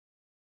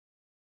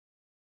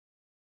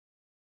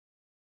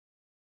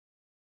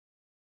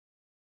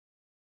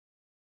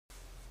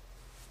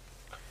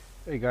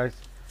Hey guys,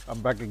 I'm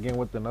back again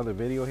with another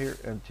video here,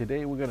 and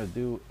today we're gonna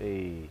do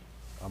a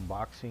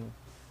unboxing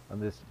on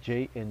this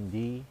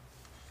J&D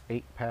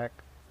 8-pack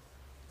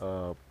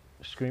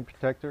screen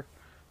protector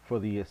for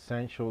the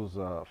Essentials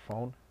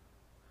phone.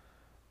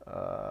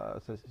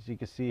 As you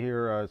can see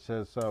here, it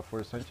says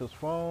for Essentials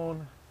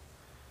phone,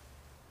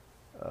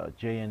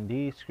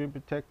 J&D screen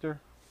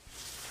protector.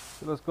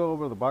 So let's go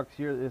over the box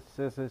here. It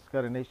says it's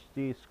got an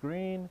HD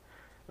screen,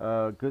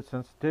 good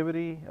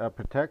sensitivity,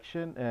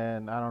 protection,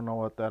 and I don't know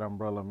what that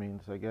umbrella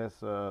means. I guess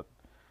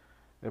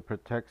it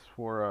protects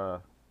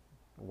for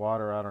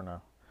water. I don't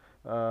know.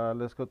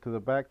 Let's go to the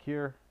back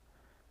here.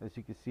 As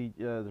you can see,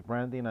 the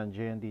branding on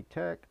J&D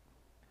Tech.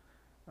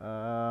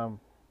 Um,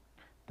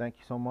 Thank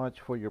you so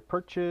much for your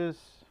purchase.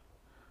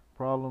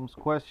 Problems,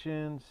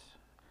 questions,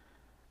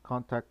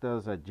 contact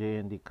us at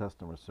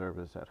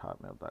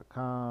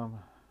jndcustomerservice@hotmail.com.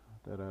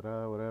 Da da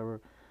da,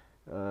 whatever.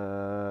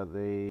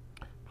 They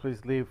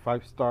please leave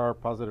 5-star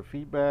positive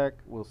feedback.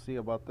 We'll see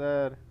about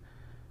that.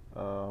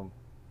 Um,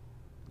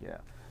 yeah.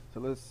 So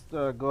let's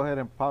go ahead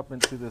and pop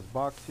into this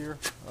box here.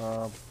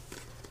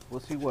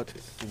 We'll see what's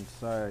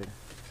inside.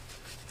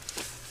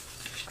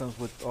 Comes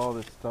with all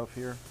this stuff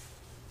here,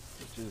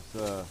 which is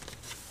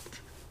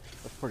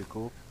that's pretty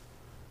cool.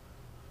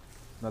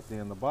 Nothing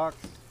in the box.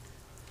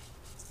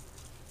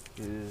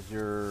 Is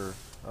your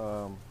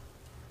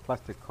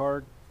plastic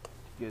card to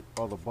get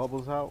all the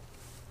bubbles out.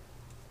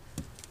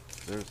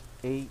 There's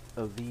 8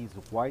 of these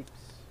wipes.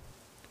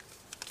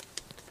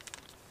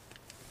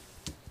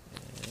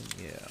 And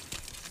yeah,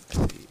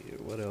 let's see,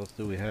 what else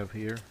do we have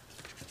here?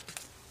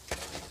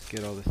 Let's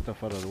get all this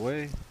stuff out of the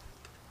way.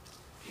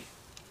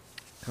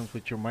 Comes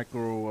with your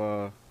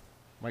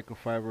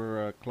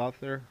microfiber cloth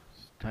there.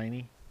 It's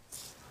tiny,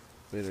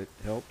 but it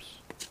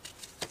helps.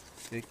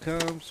 It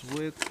comes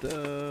with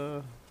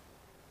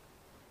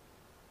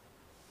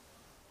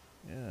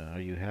yeah,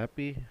 are you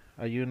happy?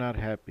 Are you not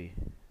happy?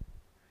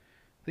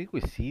 I think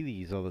we see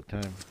these all the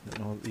time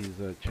in all these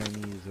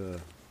Chinese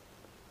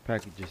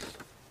packages.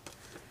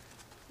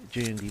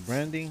 J&D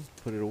branding,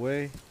 put it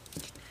away.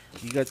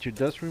 You got your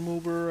dust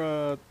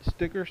remover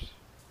stickers.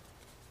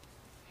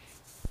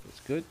 That's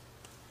good.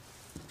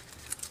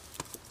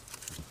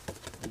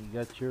 You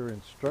got your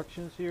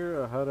instructions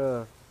here how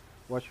to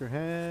wash your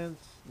hands.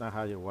 Not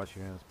how you wash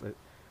your hands, but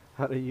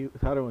how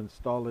to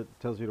install it. It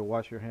tells you to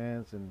wash your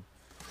hands and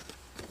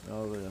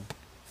all the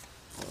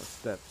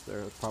steps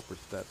there, the proper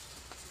steps.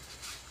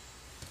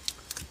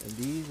 And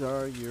these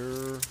are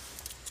your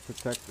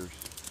protectors,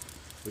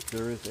 which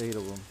there is 8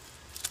 of them.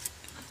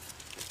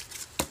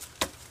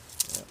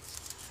 Yeah.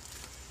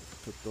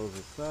 Put those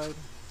aside.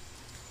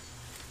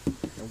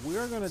 And we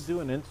are going to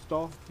do an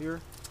install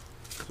here.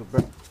 So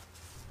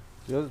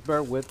just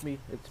bear with me.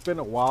 It's been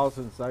a while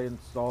since I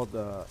installed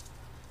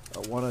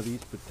one of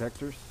these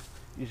protectors.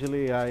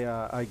 Usually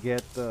I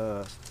get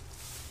the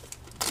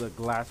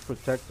glass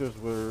protectors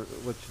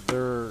which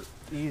they're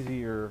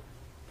easier.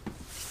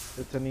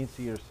 It's an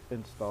easier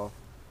install.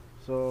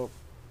 So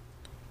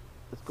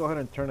let's go ahead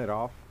and turn it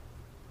off.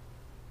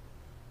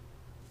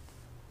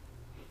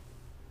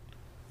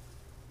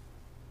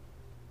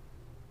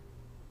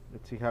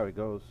 Let's see how it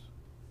goes.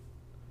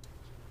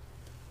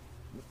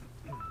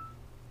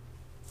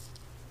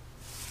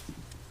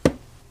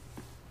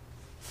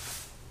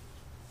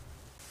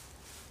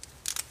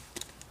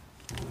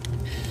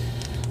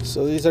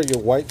 So these are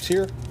your wipes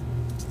here.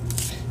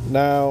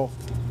 Now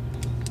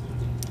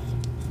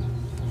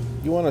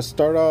you want to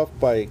start off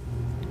by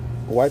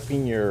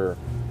wiping your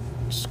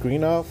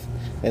screen off,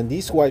 and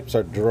these wipes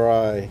are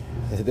dry.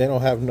 They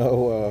don't have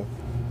no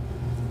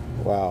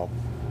wow,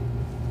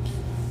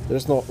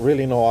 there's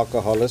really no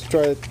alcohol. Let's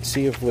try it,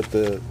 see if with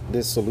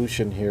this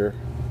solution here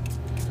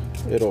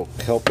it'll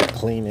help it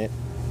clean it.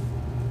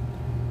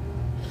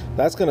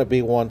 That's gonna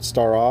be 1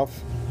 star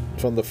off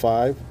from the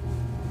 5.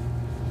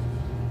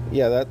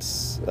 Yeah,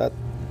 that's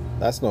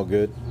no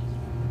good.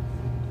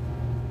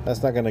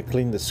 That's not gonna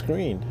clean the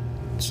screen.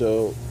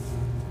 So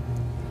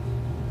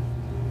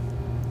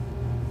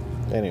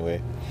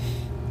anyway,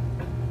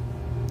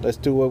 let's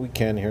do what we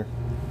can here.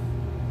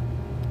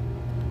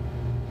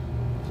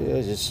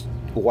 Yeah, just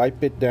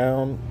wipe it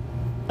down.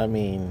 I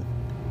mean,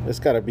 it's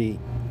got to be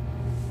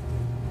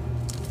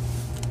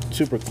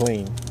super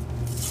clean.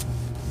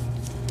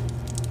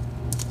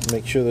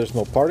 Make sure there's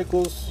no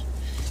particles.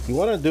 You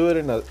want to do it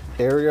in an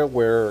area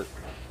where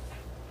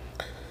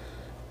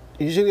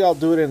usually I'll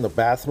do it in the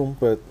bathroom,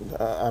 but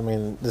I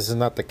mean, this is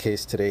not the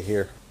case today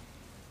here.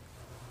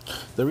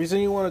 The reason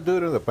you want to do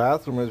it in the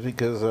bathroom is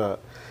because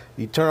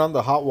you turn on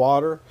the hot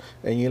water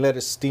and you let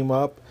it steam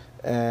up,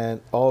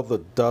 and all the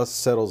dust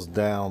settles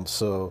down.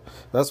 So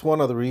that's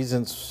one of the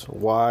reasons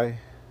why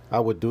I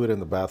would do it in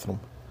the bathroom.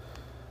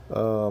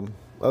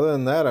 Other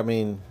than that, I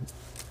mean,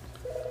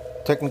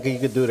 technically you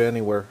could do it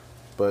anywhere,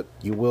 but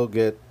you will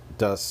get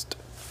dust.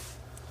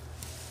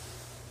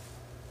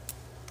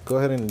 Go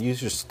ahead and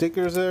use your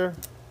stickers there.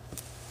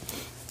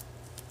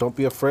 Don't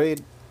be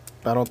afraid.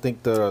 I don't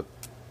think the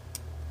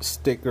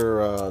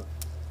sticker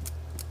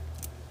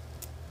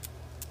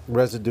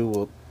residue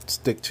will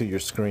stick to your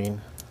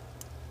screen.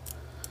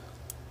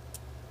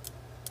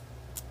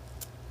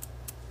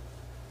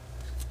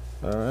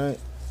 Alright,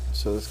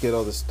 so let's get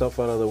all this stuff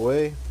out of the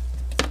way.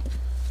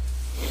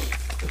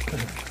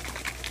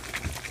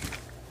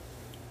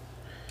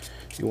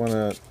 You want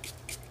to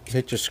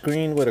hit your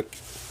screen with a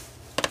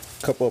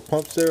couple of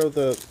pumps there of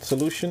the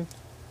solution.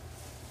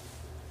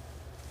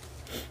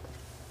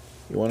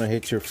 You want to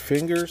hit your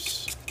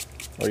fingers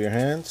or your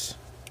hands.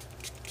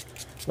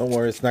 Don't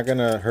worry, it's not going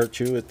to hurt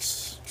you.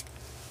 It's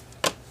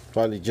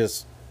probably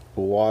just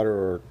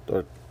water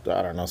or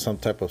I don't know, some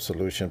type of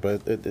solution,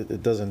 but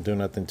it doesn't do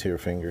nothing to your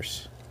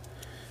fingers.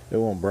 It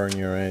won't burn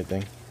you or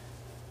anything.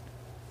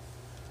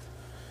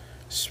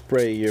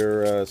 Spray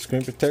your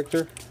screen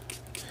protector.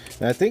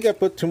 And I think I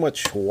put too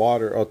much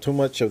water or too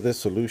much of this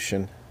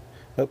solution.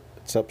 Oh,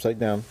 it's upside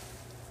down.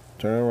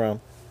 Turn it around.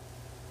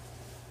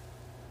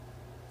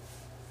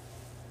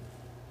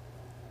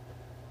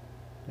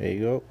 There you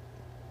go.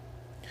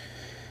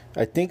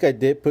 I think I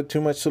did put too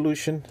much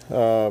solution.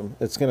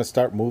 It's gonna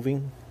start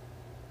moving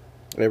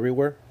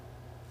everywhere.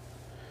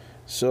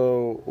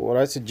 So what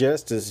I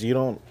suggest is you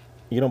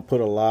don't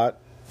put a lot.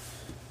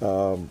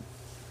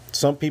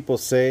 Some people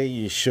say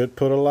you should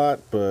put a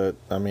lot, but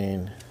I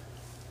mean,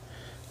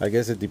 I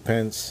guess it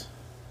depends.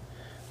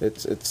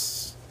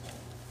 It's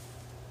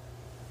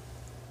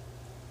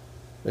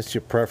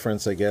your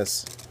preference, I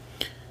guess.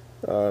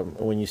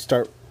 When you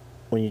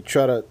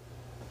try to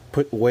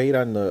put weight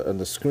on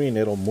the screen,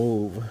 it'll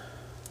move.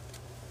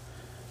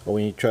 Or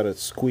when you try to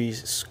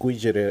squeeze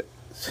it,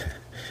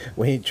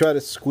 when you try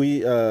to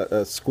squeeze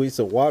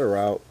the water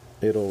out,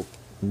 it'll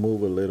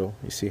move a little.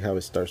 You see how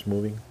it starts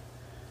moving?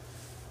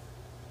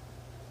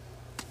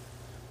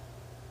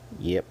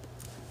 Yep.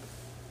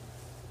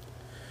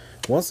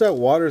 Once that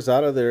water's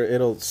out of there,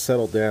 it'll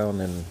settle down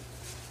and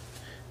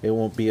it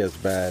won't be as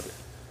bad.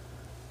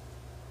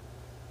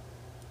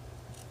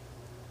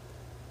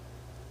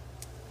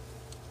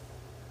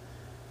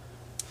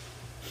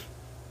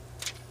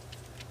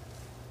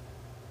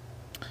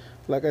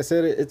 Like I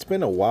said, it's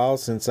been a while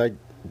since I've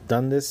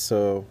done this,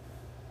 so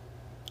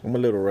I'm a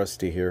little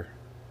rusty here.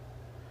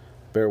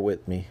 Bear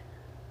with me.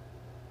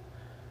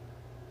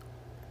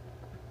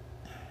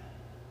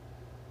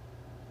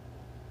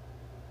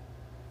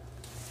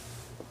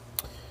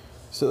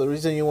 So the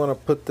reason you want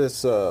to put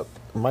this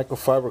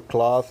microfiber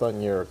cloth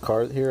on your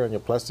card here, on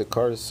your plastic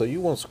card, is so you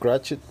won't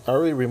scratch it. I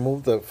already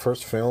removed the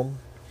first film,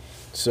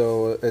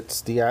 so it's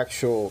the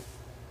actual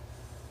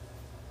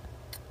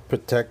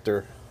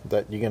protector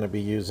that you're going to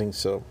be using.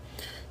 So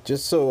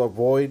just so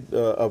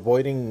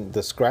avoiding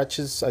the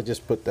scratches, I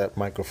just put that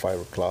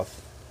microfiber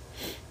cloth.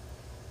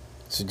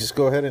 So just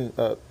go ahead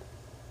and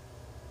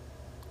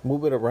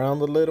move it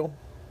around a little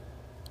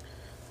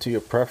to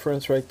your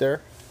preference right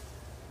there,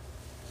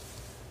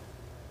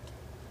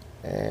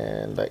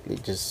 and lightly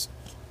just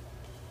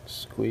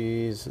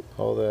squeeze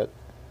all that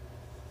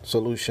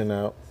solution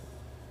out.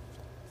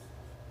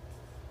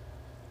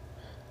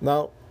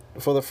 Now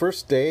for the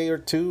first day or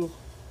two,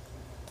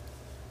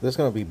 there's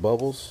going to be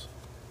bubbles.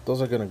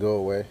 Those are going to go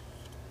away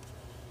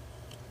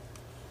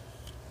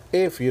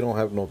if you don't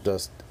have no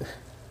dust.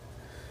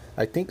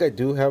 I think I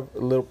do have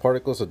little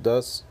particles of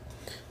dust,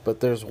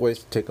 but there's ways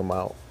to take them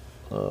out.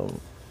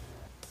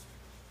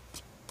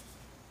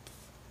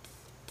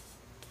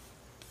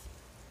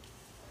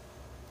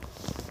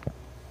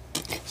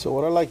 So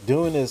what I like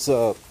doing is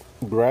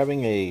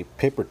grabbing a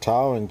paper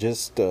towel and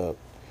just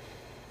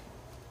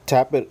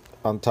tap it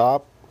on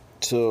top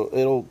so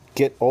it'll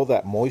get all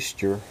that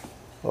moisture,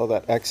 all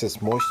that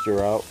excess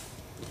moisture out.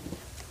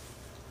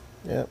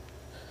 Yep.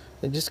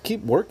 And just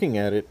keep working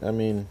at it. I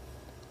mean,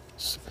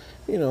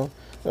 you know,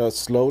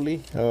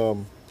 slowly,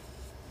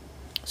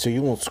 so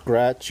you won't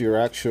scratch your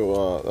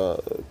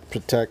actual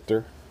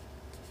protector.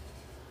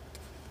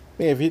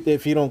 I mean,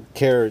 if you don't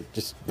care,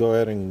 just go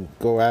ahead and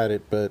go at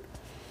it. But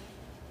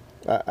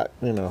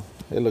you know,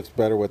 it looks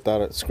better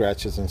without it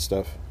scratches and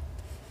stuff.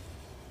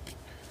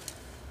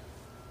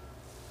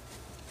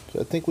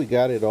 So I think we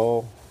got it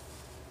all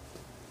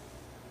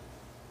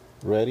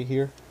ready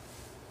here.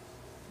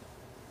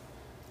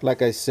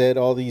 Like I said,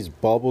 all these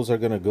bubbles are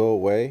gonna go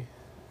away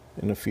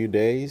in a few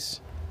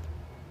days.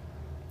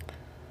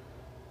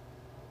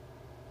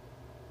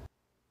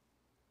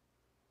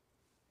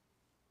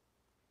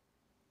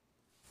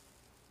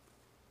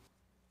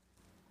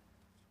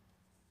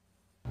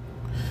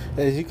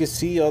 As you can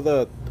see, all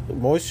the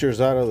moisture's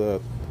out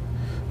of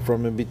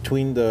from in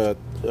between the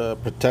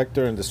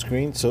protector and the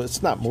screen, so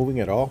it's not moving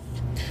at all.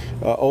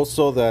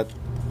 Also, that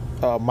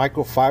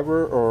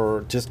microfiber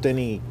or just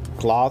any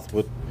cloth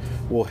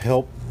will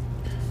help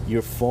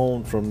your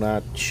phone from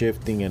not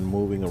shifting and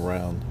moving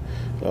around.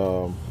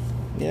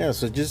 Yeah,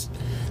 so just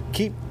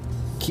keep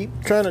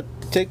trying to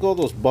take all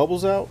those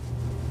bubbles out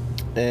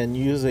and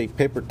use a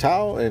paper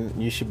towel,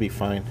 and you should be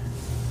fine.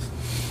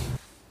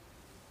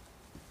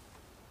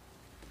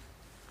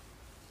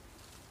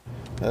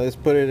 Let's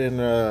put it in.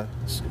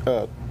 Let's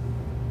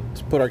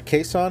put our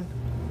case on.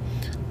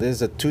 This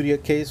is a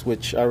Tudia case,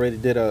 which I already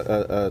did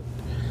a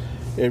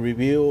a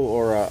review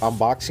or a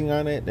unboxing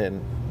on it,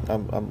 and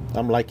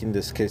I'm liking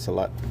this case a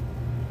lot.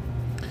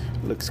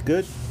 Looks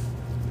good.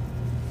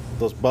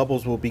 Those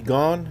bubbles will be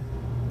gone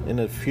in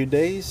a few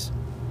days.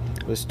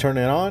 Let's turn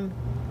it on.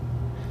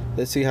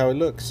 Let's see how it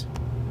looks.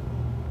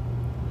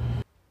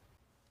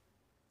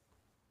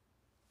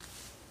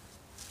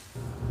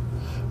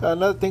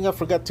 Another thing I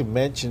forgot to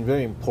mention,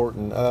 very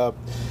important.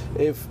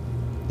 If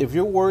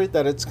you're worried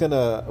that it's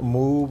gonna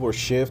move or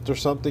shift or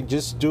something,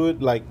 just do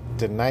it like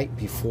the night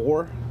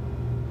before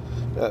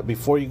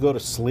you go to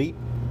sleep,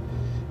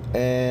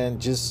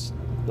 and just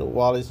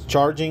while it's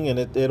charging, and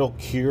it'll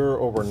cure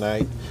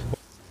overnight.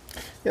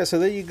 Yeah, so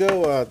there you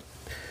go.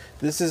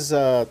 This is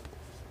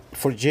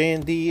for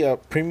J&D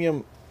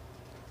Premium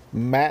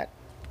Matte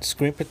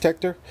Screen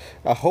Protector.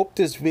 I hope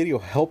this video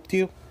helped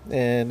you,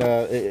 and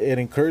it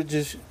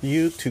encourages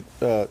you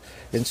to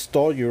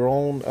install your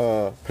own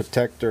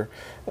protector.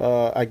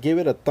 I give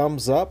it a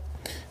thumbs up,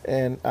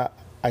 and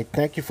I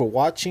thank you for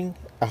watching.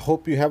 I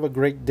hope you have a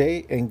great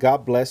day, and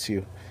God bless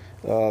you.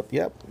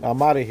 Yep,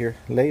 I'm out of here.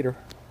 Later.